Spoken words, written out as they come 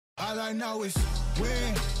All I know is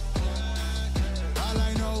win. All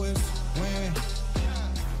I know is win.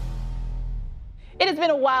 It has been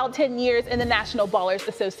a wild 10 years in the National Ballers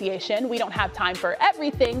Association. We don't have time for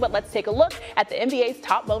everything, but let's take a look at the NBA's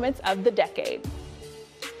top moments of the decade.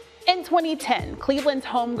 In 2010, Cleveland's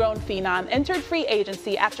homegrown phenom entered free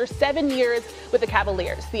agency after 7 years with the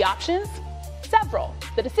Cavaliers. The options? Several.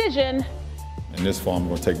 The decision? In this fall, I'm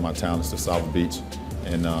going to take my talents to South Beach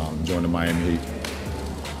and join the Miami Heat.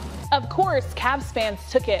 Of course, Cavs fans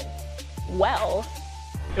took it well.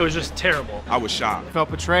 It was just terrible. I was shocked. I felt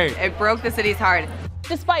betrayed. It broke the city's heart.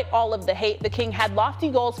 Despite all of the hate, the King had lofty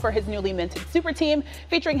goals for his newly minted super team,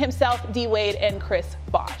 featuring himself, D. Wade, and Chris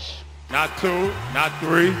Bosh. Not 2, not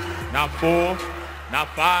 3, not 4, not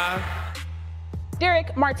 5.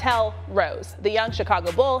 Derek Martell Rose, the young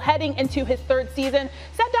Chicago Bull, heading into his third season,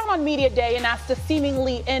 sat down on media day and asked a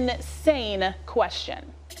seemingly insane question.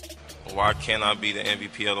 Why can't I be the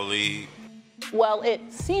MVP of the league? Well, it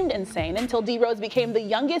seemed insane until D. Rose became the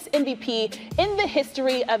youngest MVP in the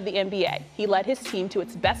history of the NBA. He led his team to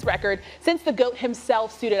its best record since the GOAT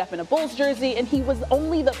himself suited up in a Bulls jersey, and he was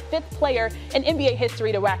only the 5th player in NBA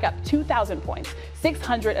history to rack up 2,000 points,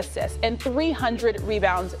 600 assists, and 300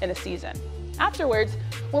 rebounds in a season. Afterwards,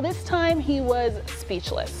 well, this time he was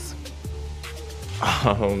speechless.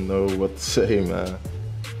 I don't know what to say, man.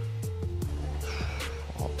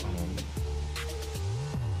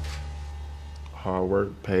 Hard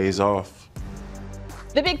work pays off.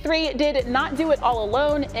 The Big Three did not do it all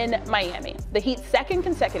alone in Miami. The Heat's second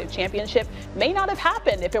consecutive championship may not have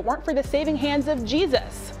happened if it weren't for the saving hands of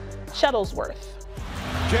Jesus, Shuttlesworth.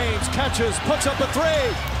 James catches, puts up a three,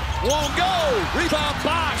 won't go, rebound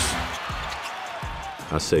Bosh.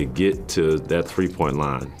 I say get to that three-point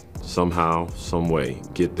line. Somehow, some way,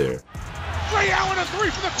 get there. Ray Allen, a three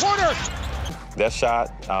from the corner. That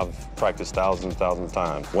shot, I've practiced thousands of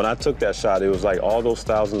times. When I took that shot, it was like all those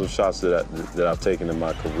thousands of shots that I've taken in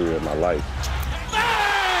my career, in my life.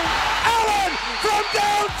 Bang! Allen from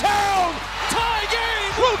downtown! Tie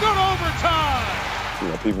game! We'll go to overtime! You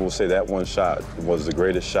know, people will say that one shot was the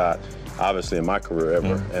greatest shot, obviously, in my career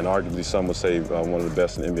ever. And arguably, some would say one of the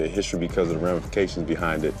best in NBA history because of the ramifications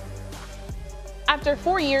behind it. After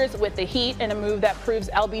 4 years with the Heat and a move that proves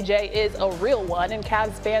LBJ is a real one and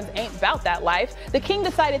Cavs fans ain't about that life, the King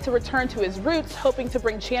decided to return to his roots, hoping to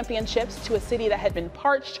bring championships to a city that had been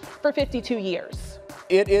parched for 52 years.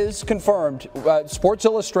 It is confirmed. Sports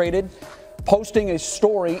Illustrated posting a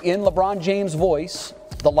story in LeBron James' voice.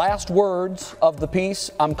 The last words of the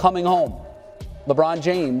piece, "I'm coming home." LeBron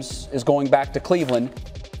James is going back to Cleveland.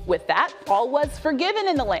 With that, all was forgiven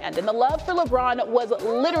in the land, and the love for LeBron was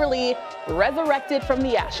literally resurrected from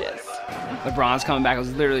the ashes. LeBron's coming back. I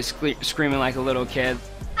was literally screaming like a little kid.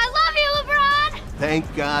 I love you, LeBron!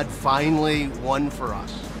 Thank God, finally one for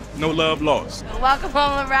us. No love lost. Welcome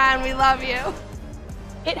home, LeBron. We love you.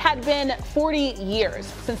 It had been 40 years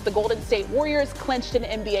since the Golden State Warriors clinched an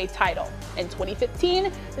NBA title. In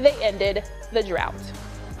 2015, they ended the drought.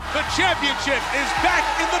 The championship is back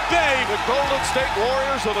in the Bay. The Golden State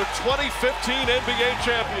Warriors are the 2015 NBA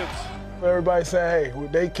champions. Everybody say, hey,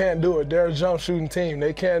 they can't do it. They're a jump shooting team.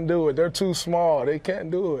 They can't do it. They're too small. They can't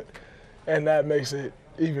do it. And that makes it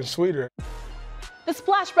even sweeter. The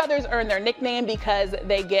Splash Brothers earn their nickname because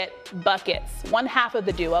they get buckets. One half of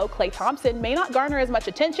the duo, Klay Thompson, may not garner as much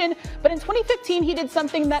attention, but in 2015 he did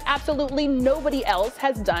something that absolutely nobody else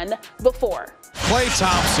has done before. Klay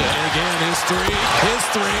Thompson, again, his three,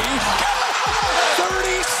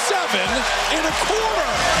 37 and a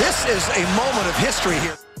quarter. This is a moment of history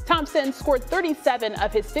here. Thompson scored 37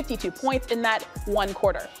 of his 52 points in that one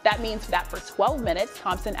quarter. That means that for 12 minutes,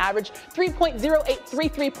 Thompson averaged 3.083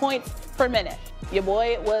 3-points per minute. Your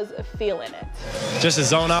boy was feeling it. Just the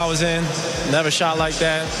zone I was in, never shot like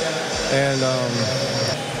that. And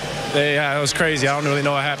it was crazy. I don't really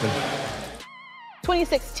know what happened.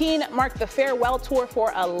 2016 marked the farewell tour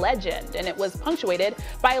for a legend, and it was punctuated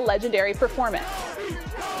by a legendary performance.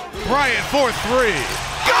 Bryant for three.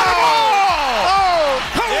 Got it all!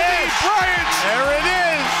 Kobe Bryant! There it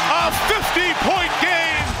is! A 50-point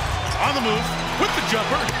game. On the move with the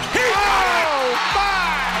jumper. He got it!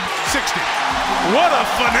 60. What a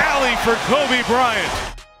finale for Kobe Bryant.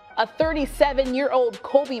 A 37-year-old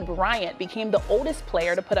Kobe Bryant became the oldest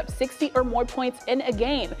player to put up 60 or more points in a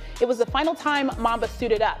game. It was the final time Mamba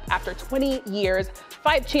suited up after 20 years,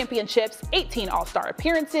 5 championships, 18 All-Star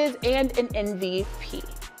appearances, and an MVP.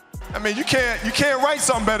 I mean, you can't write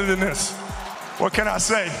something better than this. What can I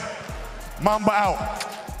say? Mamba out.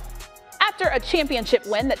 After a championship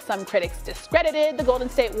win that some critics discredited, the Golden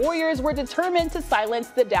State Warriors were determined to silence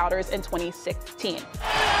the doubters in 2016.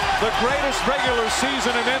 The greatest regular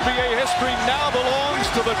season in NBA history now belongs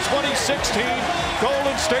to the 2016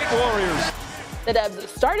 Golden State Warriors. The Dubs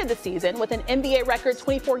started the season with an NBA record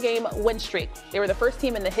 24-game win streak. They were the first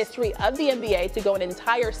team in the history of the NBA to go an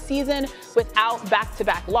entire season without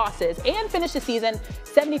back-to-back losses and finish the season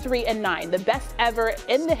 73-9, the best ever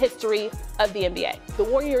in the history of the NBA. The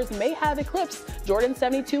Warriors may have eclipsed Jordan's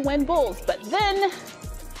 72-win Bulls, but then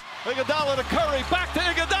Iguodala to Curry, back to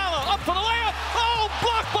Iguodala, up for the layup. Oh,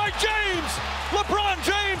 blocked by James. LeBron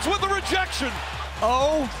James with the rejection.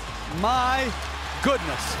 Oh my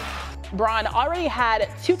goodness. Bron already had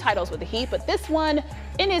 2 titles with the Heat, but this one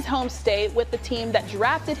in his home state with the team that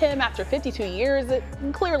drafted him after 52 years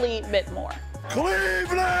clearly meant more.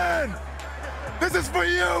 Cleveland, this is for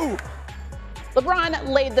you. LeBron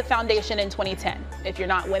laid the foundation in 2010. If you're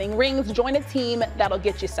not winning rings, join a team that'll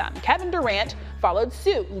get you some. Kevin Durant followed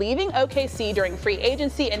suit, leaving OKC during free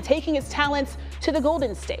agency and taking his talents to the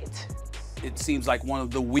Golden State. It seems like one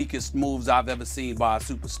of the weakest moves I've ever seen by a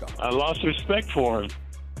superstar. I lost respect for him.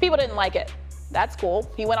 People didn't like it. That's cool.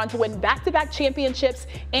 He went on to win back-to-back championships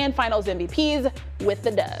and finals MVPs with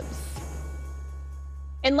the Dubs.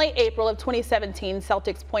 In late April of 2017,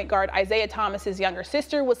 Celtics point guard Isaiah Thomas's younger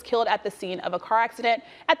sister was killed at the scene of a car accident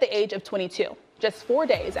at the age of 22. Just 4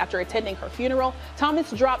 days after attending her funeral,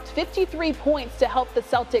 Thomas dropped 53 points to help the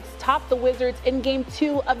Celtics top the Wizards in Game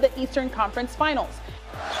 2 of the Eastern Conference Finals.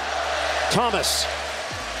 Thomas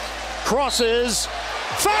crosses,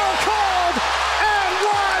 foul called, and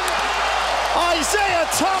one! Isaiah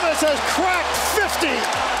Thomas has cracked 50!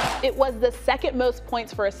 It was the second most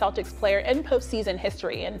points for a Celtics player in postseason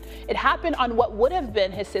history, and it happened on what would have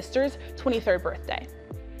been his sister's 23rd birthday.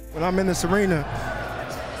 When I'm in this arena,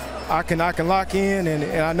 I can lock in, and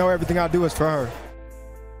I know everything I do is for her.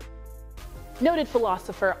 Noted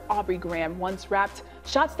philosopher Aubrey Graham once rapped,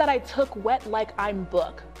 "Shots that I took wet like I'm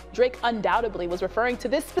Book." Drake undoubtedly was referring to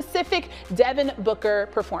this specific Devin Booker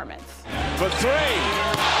performance. For 3,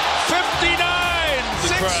 59,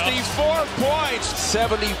 64 points,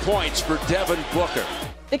 70 points for Devin Booker.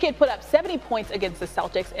 The kid put up 70 points against the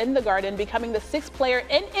Celtics in the Garden, becoming the 6th player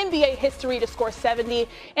in NBA history to score 70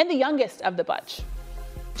 and the youngest of the bunch.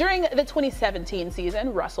 During the 2017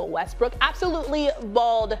 season, Russell Westbrook absolutely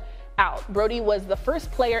balled out. Brody was the first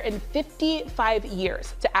player in 55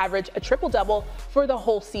 years to average a triple-double for the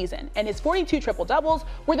whole season, and his 42 triple-doubles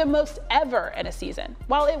were the most ever in a season.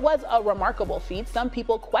 While it was a remarkable feat, some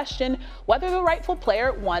people question whether the rightful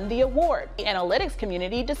player won the award. The analytics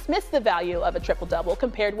community dismissed the value of a triple-double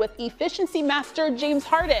compared with efficiency master James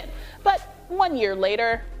Harden. But 1 year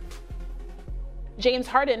later, James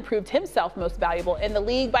Harden proved himself most valuable in the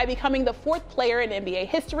league by becoming the 4th player in NBA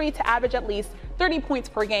history to average at least 30 points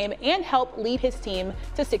per game and help lead his team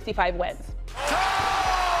to 65 wins.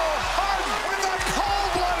 Harden with a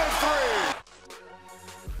cold-blooded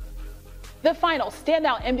 3. The final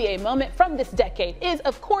standout NBA moment from this decade is,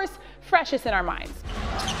 of course, freshest in our minds.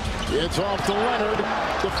 It's off to Leonard,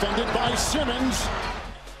 defended by Simmons.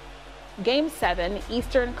 Game 7,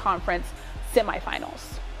 Eastern Conference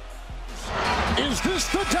semifinals. Is this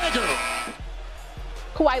the dagger?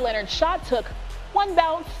 Kawhi Leonard's shot took 1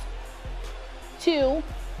 bounce, 2,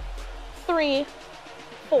 3,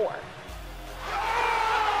 4.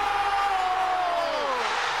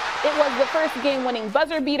 It was the first game-winning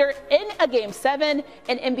buzzer beater in a Game 7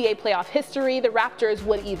 in NBA playoff history. The Raptors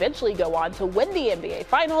would eventually go on to win the NBA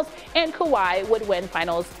Finals, and Kawhi would win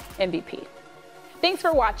Finals MVP. Thanks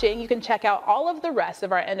for watching. You can check out all of the rest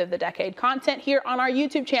of our End of the Decade content here on our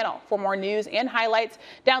YouTube channel. For more news and highlights,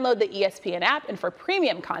 download the ESPN app, and for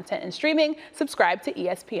premium content and streaming, subscribe to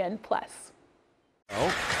ESPN+. It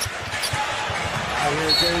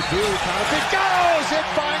goes! It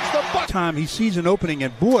finds the bucket! Time he sees an opening,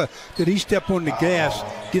 and boy, did he step on the gas,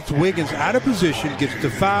 gets Wiggins out of position, gets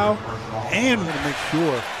the foul, and want to make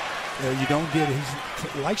sure you don't get it.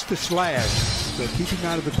 He likes to slash, so keep him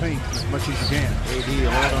out of the paint as much as you can. AD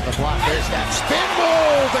hard on the block. There's that spin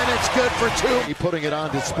move, and it's good for 2. He's putting it on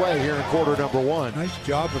display here in quarter number 1. Nice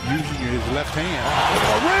job of using his left hand.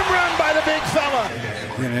 A rim run by the big fella.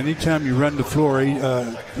 And anytime you run the floor,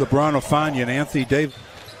 LeBron will find you, and Anthony Davis.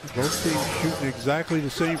 Both teams shooting exactly the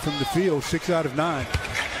same from the field, 6 out of 9.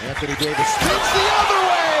 Anthony Davis spins the other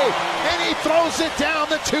way, and he throws it down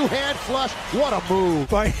the 2-hand flush. What a move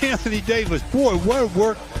by Anthony Davis. Boy, what a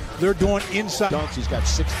work they're doing inside. Dunks. He's got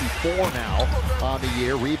 64 now on the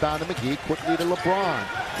year. Rebound to McGee, quickly to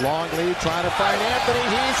LeBron. Long lead, trying to find Anthony.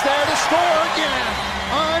 He's there to score again.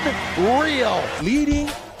 Unreal. Leading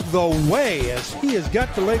the way as he has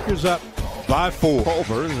got the Lakers up by 4.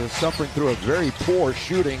 Culver is suffering through a very poor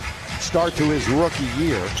shooting start to his rookie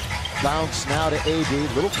year. Bounce now to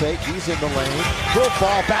AD. Little fake. He's in the lane. He'll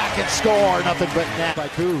fall back and score. Nothing but net by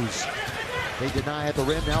Kuz. They deny at the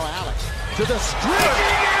rim. Now Alex to the streaking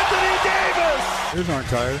Anthony Davis. Here's aren't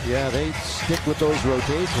tired. Yeah, they stick with those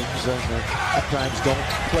rotations and at times don't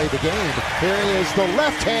play the game. Here is the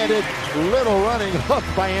left-handed little running hook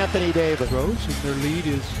by Anthony Davis. And their lead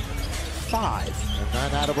is 5. And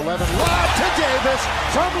 9 out of 11. Lob to Davis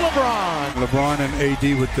from LeBron. LeBron and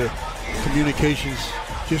AD with the communications,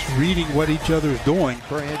 just reading what each other is doing.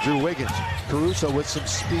 For Andrew Wiggins. Caruso with some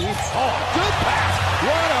speed. Oh, good pass.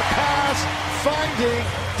 What a pass. Finding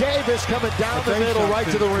Davis coming down the middle right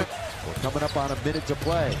to the rim. We're coming up on a minute to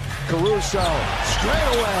play. Caruso straight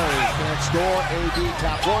away. Can't score. AD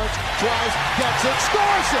tap once, twice, gets it,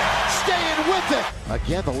 scores it. Staying with it.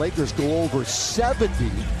 Again, the Lakers go over 70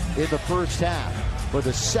 in the first half for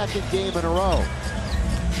the second game in a row.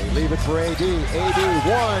 They leave it for AD. AD,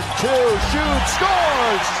 1, 2, shoot,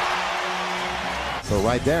 scores! So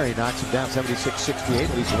right there, he knocks him down 76-68,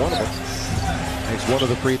 at least one of them. Makes one of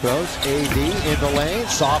the free throws. AD in the lane,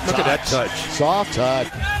 soft touch. Look at that touch. Soft touch.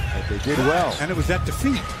 But they did well. And it was at the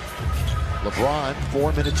feet. LeBron,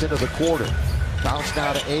 4 minutes into the quarter. Bounce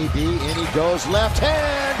now to AD, in he goes, left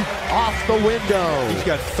hand, off the window. He's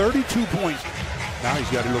got 32 points. Now he's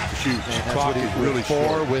got to look to shoot. And that's what he's really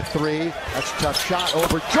 4 with 3. That's a tough shot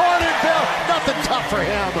over Jordan Bell. Nothing tough for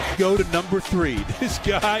him. Go to number 3. This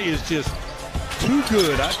guy is just too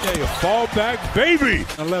good. I tell you, fall back, baby.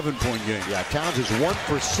 11-point game. Yeah, Towns is 1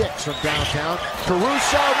 for 6 from downtown.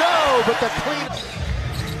 Caruso, no, but the clean.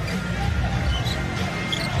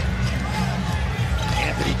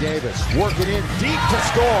 Anthony Davis working in deep to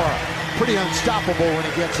score. Pretty unstoppable when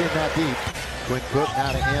he gets in that deep. Quick put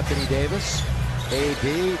now to Anthony Davis.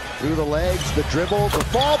 AD through the legs, the dribble, the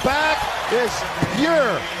fall back is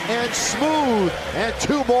pure and smooth. And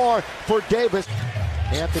 2 more for Davis.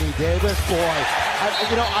 Anthony Davis, boy,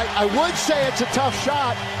 I would say it's a tough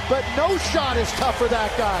shot, but no shot is tough for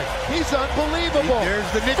that guy. He's unbelievable.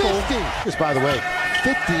 There's the nickel. 50. This, by the way,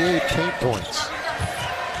 58 paint points.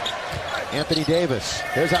 Anthony Davis,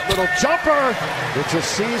 there's that little jumper. It's a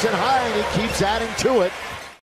season high, and he keeps adding to it.